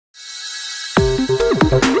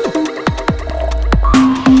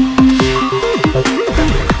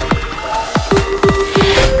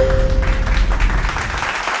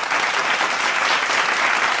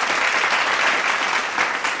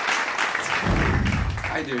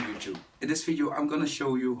Hi there YouTube. In this video I'm gonna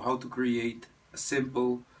show you how to create a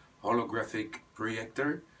simple holographic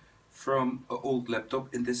projector from an old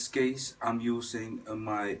laptop. In this case I'm using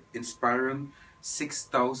my Inspiron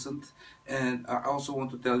 6000, and I also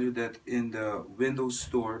want to tell you that in the Windows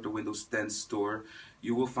store, the Windows 10 store,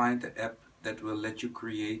 you will find the app that will let you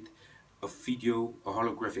create a video, a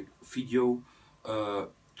holographic video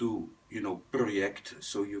to project,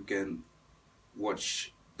 so you can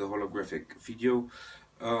watch the holographic video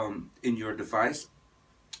in your device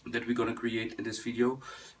that we're gonna create in this video.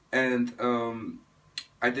 And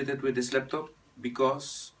I did it with this laptop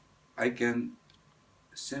because I can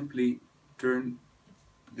simply turn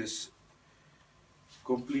this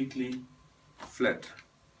completely flat.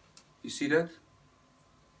 You see that?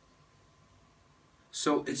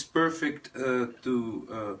 So it's perfect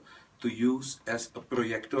to use as a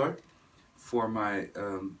projector for my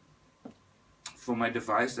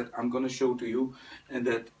device that I'm gonna show to you, and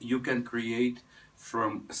that you can create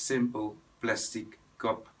from a simple plastic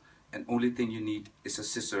cup, and only thing you need is a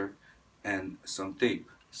scissor and some tape.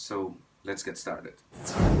 So let's get started.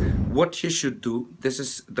 What you should do, this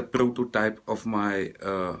is the prototype of my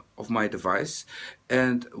device,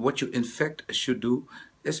 and what you in fact should do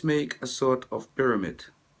is make a sort of pyramid.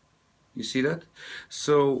 You see that?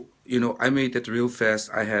 So I made it real fast.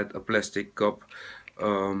 I had a plastic cup.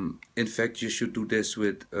 In fact, you should do this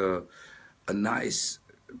with a nice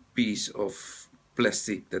piece of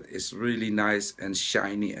plastic that is really nice and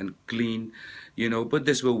shiny and clean, but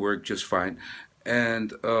this will work just fine.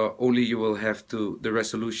 And only you will have to, the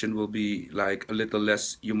resolution will be like a little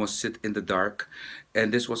less. You must sit in the dark,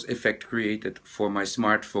 and this was in fact created for my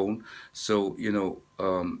smartphone. So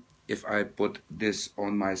if I put this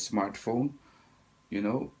on my smartphone,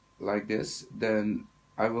 like this, then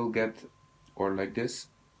I will get, or like this,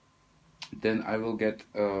 then I will get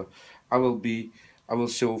I will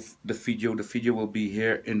show the video. The video will be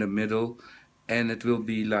here in the middle, and it will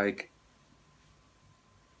be like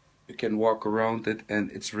you can walk around it,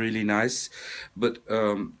 and it's really nice. But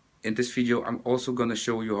in this video I'm also gonna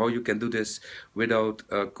show you how you can do this without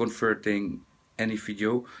converting any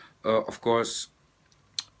video. Of course,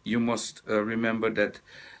 you must remember that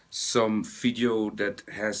some video that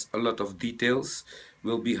has a lot of details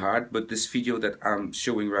will be hard, but this video that I'm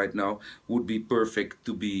showing right now would be perfect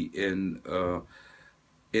to be in a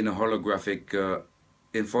holographic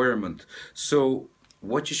environment. So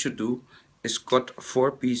what you should do is cut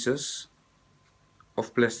 4 pieces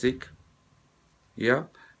of plastic. Yeah,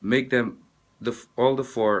 make them all the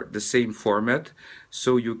 4 the same format,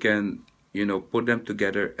 so you can put them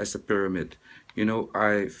together as a pyramid.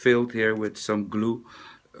 I failed here with some glue.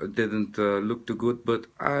 Didn't look too good, but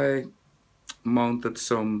I mounted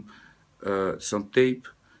some tape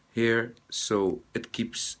here, so it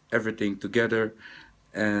keeps everything together.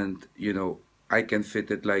 And I can fit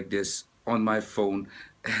it like this on my phone,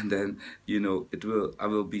 and then I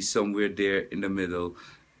will be somewhere there in the middle,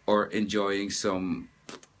 or enjoying some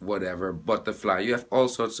whatever butterfly. You have all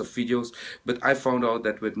sorts of videos, but I found out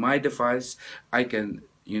that with my device I can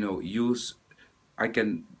use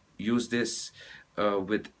this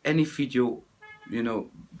with any video,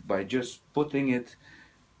 by just putting it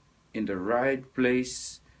in the right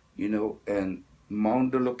place, and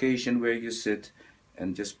mount the location where you sit,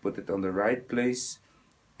 and just put it on the right place,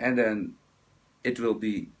 and then it will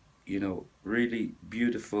be, really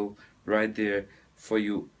beautiful right there for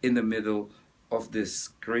you in the middle of this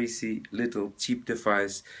crazy little cheap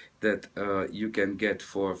device that you can get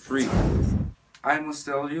for free. I must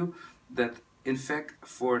tell you that in fact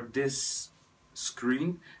for this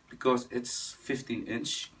screen, because it's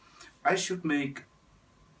 15-inch, I should make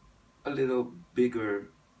a little bigger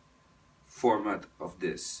format of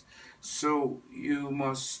this. So you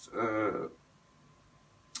must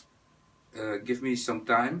give me some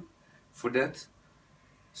time for that.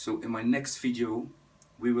 So in my next video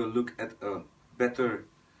we will look at a better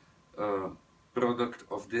product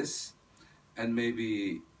of this, and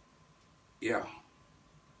maybe, yeah,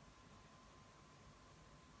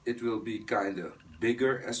 it will be kind of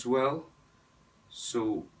bigger as well,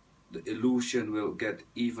 so the illusion will get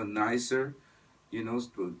even nicer.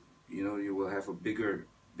 So, you will have a bigger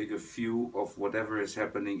view of whatever is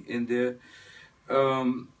happening in there.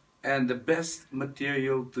 And the best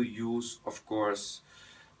material to use, of course,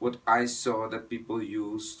 what I saw that people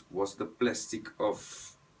used was the plastic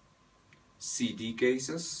of CD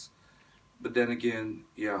cases. But then again,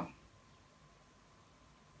 yeah,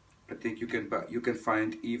 I think you can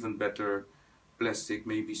find even better plastic,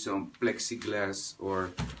 maybe some plexiglass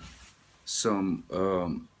or some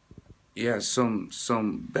yeah, some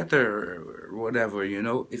better whatever, you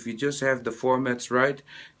know. If you just have the formats right,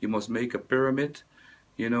 you must make a pyramid,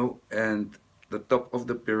 you know, and the top of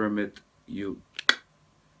the pyramid you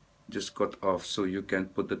just cut off so you can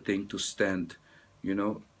put the thing to stand, you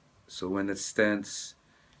know. So when it stands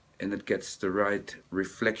and it gets the right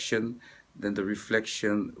reflection, then the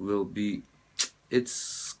reflection will be,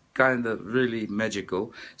 it's kind of really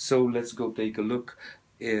magical. So let's go take a look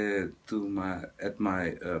at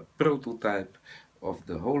my prototype of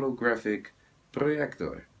the holographic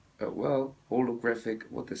projector. Well, holographic,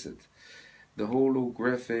 what is it? The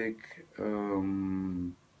holographic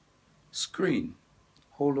screen.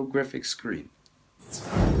 Holographic screen.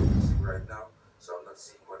 Right now, so I'm not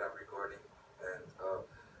seeing what I'm recording, and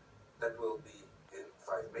that will be in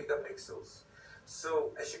 5 megapixels.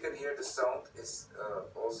 So as you can hear, the sound is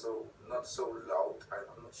also not so loud.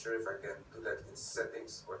 I'm not sure if I can do that in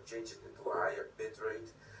settings or change it into a higher bit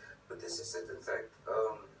rate, but this is it in fact.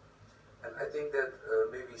 And I think that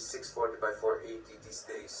maybe 640 by 480 these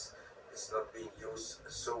days is not being used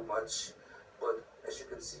so much, but as you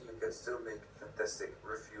can see, you can still make fantastic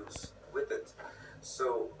reviews with it.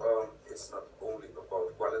 So it's not only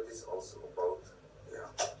about quality, it's also about,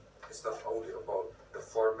 yeah, it's not only about the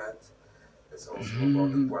format, it's also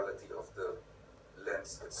about the quality of the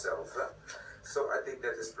lens itself. So I think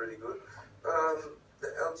that is pretty good. The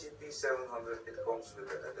LGP 700, it comes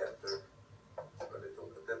with an adapter, a little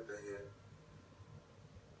adapter here.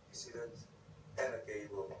 You see that? And a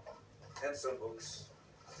cable, and some books.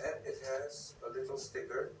 And it has a little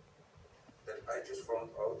sticker that I just found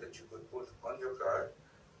out that you could put on your car,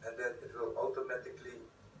 and then it will automatically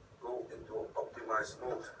go into optimized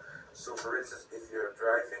mode. So for instance, if you're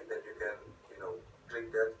driving, then you can, you know,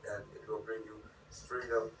 click that and it will bring you straight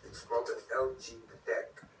up. It's called an LG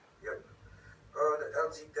Tech. Yep. The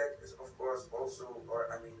LG Tech is of course also, or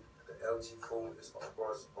I mean, the LG phone is of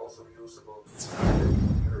course also usable.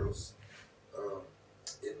 Euros. Uh,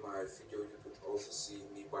 in my video, you could also see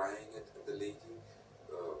me buying it, the lady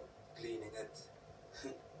cleaning it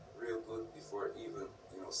real good before even,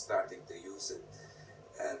 you know, starting to use it.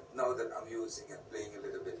 And now that I'm using and playing a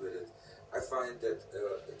little bit with it, I find that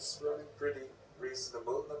it's running pretty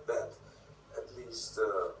reasonable, not bad. At least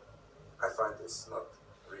I find it's not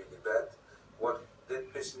really bad. What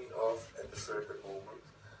did piss me off at a certain moment,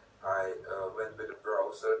 I went with a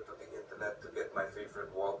browser to the internet to get my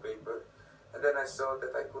favorite wallpaper, and then I saw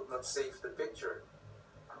that I could not save the picture.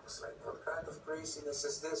 I was like, what kind of craziness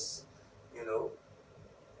is this? You know?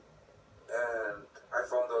 And I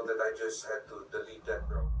found out that I just had to delete that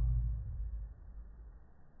browser.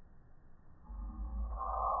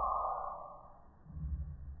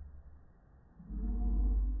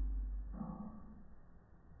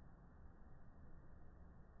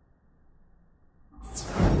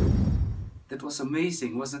 That was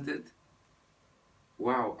amazing, wasn't it?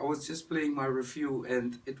 Wow, I was just playing my review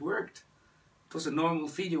and it worked. It was a normal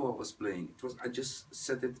video I was playing. I just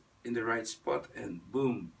set it in the right spot and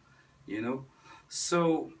boom, you know.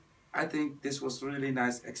 So I think this was really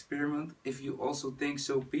nice experiment. If you also think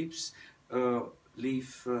so, peeps, uh,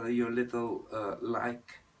 leave your little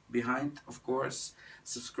like behind, of course.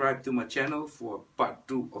 Subscribe to my channel for part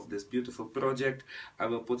 2 of this beautiful project. I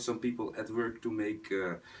will put some people at work to make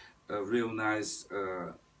a real nice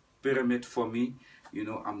pyramid for me. You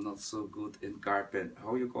know, I'm not so good in carpent.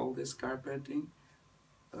 How you call this, carpenting?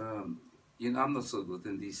 Um, you know, I'm not so good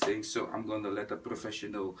in these things, so I'm gonna let a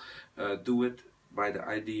professional do it by the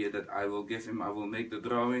idea that I will give him. I will make the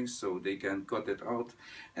drawings so they can cut it out,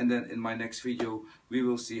 and then in my next video we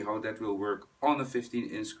will see how that will work on a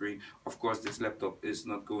 15-inch screen. Of course, this laptop is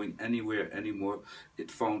not going anywhere anymore. It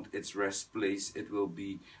found its rest place. It will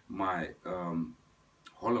be my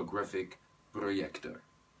holographic projector.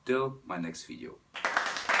 Till my next video.